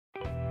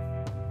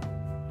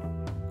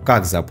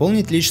Как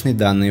заполнить личные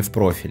данные в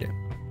профиле?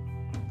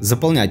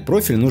 Заполнять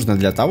профиль нужно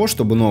для того,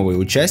 чтобы новые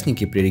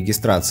участники при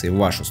регистрации в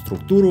вашу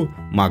структуру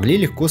могли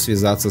легко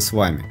связаться с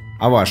вами,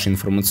 а ваши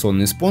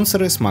информационные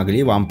спонсоры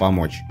смогли вам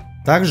помочь.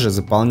 Также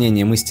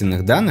заполнением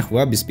истинных данных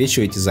вы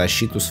обеспечиваете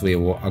защиту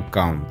своего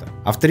аккаунта.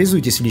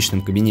 Авторизуйтесь в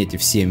личном кабинете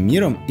всем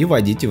миром и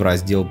вводите в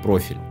раздел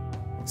 «Профиль».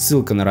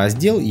 Ссылка на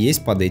раздел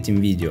есть под этим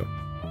видео.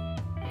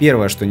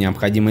 Первое, что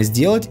необходимо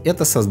сделать,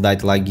 это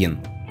создать логин.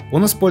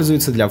 Он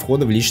используется для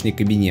входа в личный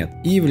кабинет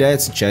и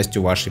является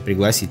частью вашей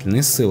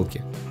пригласительной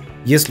ссылки.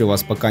 Если у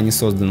вас пока не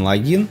создан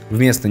логин,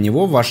 вместо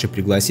него в вашей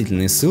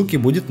пригласительной ссылке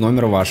будет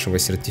номер вашего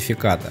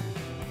сертификата.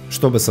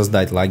 Чтобы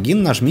создать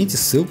логин, нажмите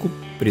ссылку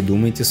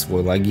 «Придумайте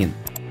свой логин».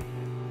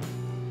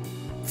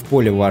 В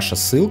поле «Ваша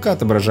ссылка»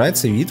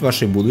 отображается вид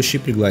вашей будущей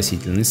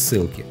пригласительной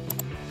ссылки.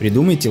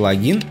 Придумайте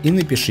логин и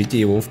напишите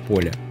его в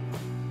поле.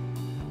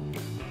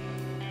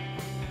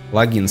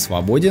 Логин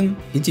свободен,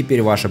 и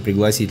теперь ваша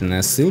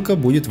пригласительная ссылка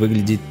будет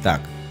выглядеть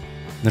так.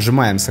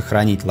 Нажимаем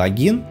 «Сохранить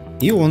логин»,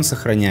 и он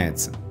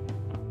сохраняется.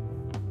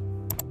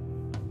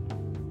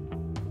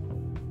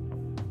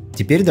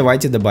 Теперь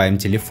давайте добавим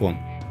телефон.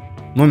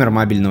 Номер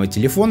мобильного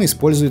телефона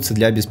используется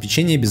для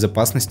обеспечения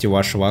безопасности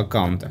вашего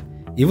аккаунта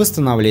и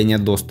восстановления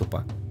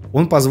доступа.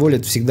 Он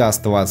позволит всегда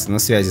оставаться на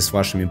связи с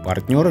вашими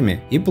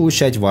партнерами и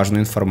получать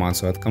важную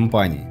информацию от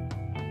компании.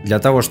 Для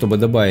того, чтобы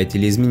добавить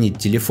или изменить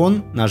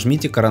телефон,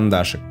 нажмите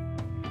карандашик.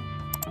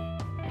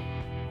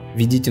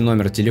 Введите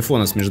номер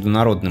телефона с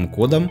международным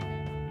кодом,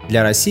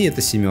 для России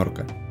это 7,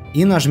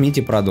 и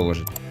нажмите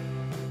 «Продолжить».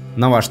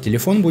 На ваш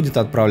телефон будет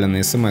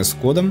отправлена смс с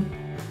кодом,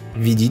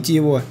 введите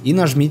его и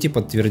нажмите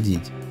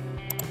 «Подтвердить».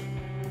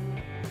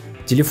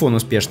 Телефон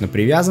успешно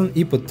привязан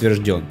и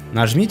подтвержден.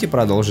 Нажмите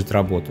 «Продолжить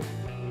работу».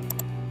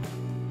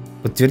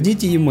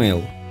 Подтвердите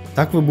email.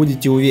 Так вы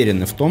будете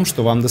уверены в том,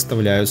 что вам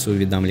доставляются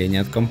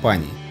уведомления от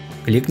компании.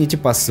 Кликните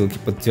по ссылке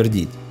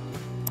 «Подтвердить».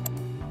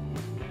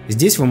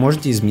 Здесь вы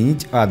можете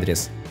изменить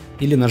адрес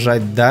или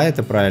нажать «Да,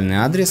 это правильный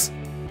адрес»,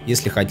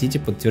 если хотите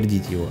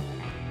подтвердить его.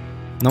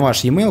 На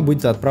ваш email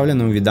будет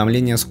отправлено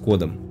уведомление с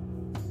кодом.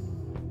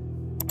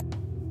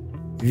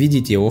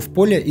 Введите его в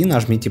поле и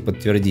нажмите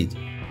 «Подтвердить».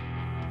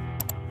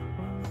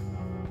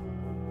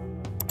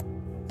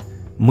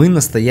 Мы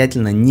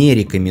настоятельно не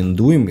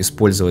рекомендуем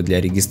использовать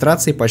для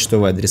регистрации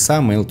почтовые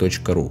адреса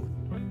mail.ru,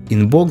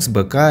 inbox,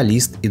 БК,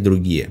 лист и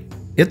другие.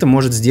 Это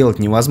может сделать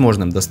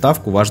невозможным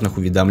доставку важных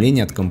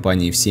уведомлений от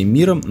компании всем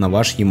миром на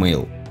ваш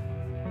e-mail,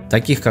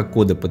 таких как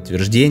коды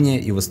подтверждения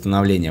и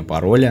восстановления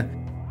пароля,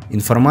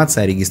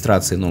 информация о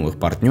регистрации новых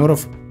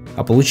партнеров,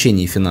 о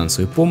получении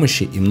финансовой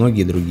помощи и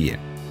многие другие.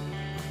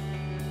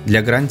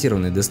 Для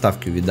гарантированной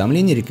доставки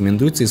уведомлений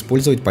рекомендуется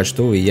использовать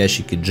почтовые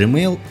ящики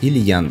Gmail или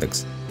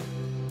Яндекс.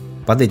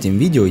 Под этим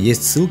видео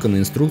есть ссылка на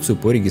инструкцию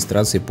по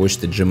регистрации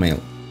почты Gmail.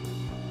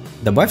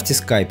 Добавьте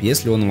Skype,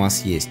 если он у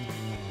вас есть.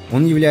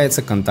 Он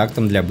является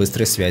контактом для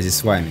быстрой связи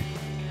с вами.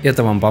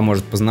 Это вам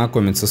поможет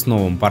познакомиться с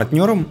новым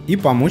партнером и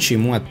помочь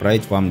ему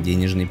отправить вам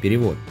денежный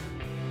перевод.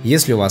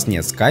 Если у вас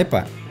нет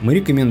Skype, мы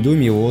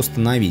рекомендуем его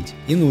установить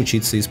и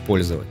научиться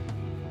использовать.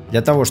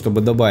 Для того,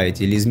 чтобы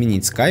добавить или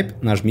изменить Skype,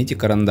 нажмите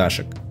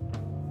карандашик.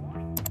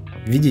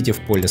 Введите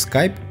в поле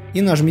Skype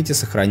и нажмите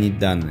 «Сохранить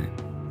данные».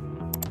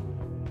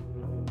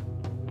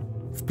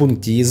 В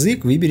пункте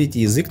 «Язык»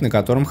 выберите язык, на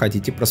котором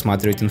хотите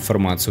просматривать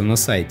информацию на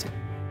сайте.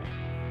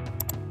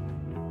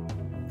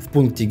 В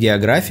пункте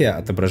 «География»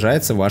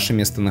 отображается ваше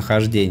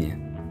местонахождение.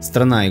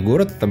 Страна и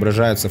город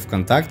отображаются в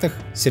контактах,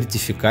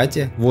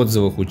 сертификате, в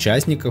отзывах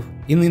участников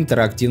и на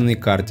интерактивной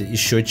карте и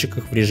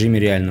счетчиках в режиме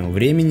реального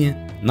времени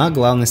на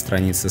главной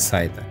странице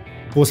сайта.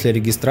 После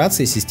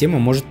регистрации система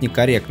может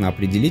некорректно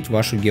определить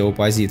вашу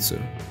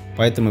геопозицию,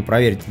 поэтому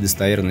проверьте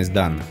достоверность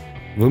данных.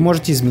 Вы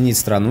можете изменить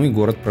страну и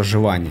город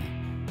проживания.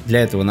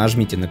 Для этого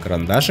нажмите на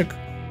карандашик,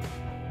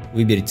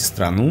 выберите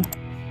страну,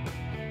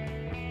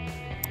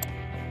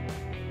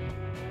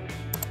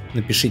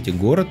 напишите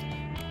город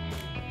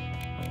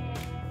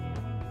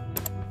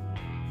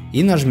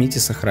и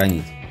нажмите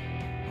 «Сохранить».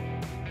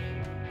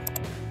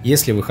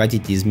 Если вы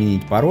хотите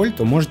изменить пароль,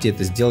 то можете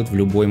это сделать в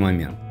любой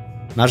момент.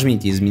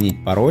 Нажмите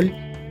 «Изменить пароль»,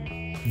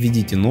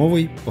 введите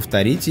новый,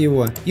 повторите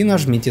его и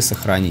нажмите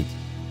 «Сохранить».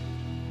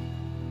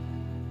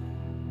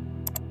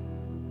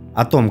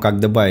 О том, как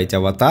добавить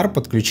аватар,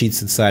 подключить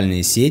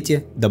социальные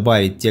сети,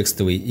 добавить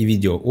текстовый и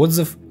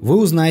видеоотзыв, вы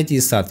узнаете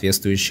из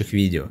соответствующих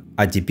видео.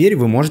 А теперь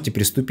вы можете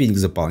приступить к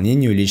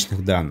заполнению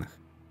личных данных.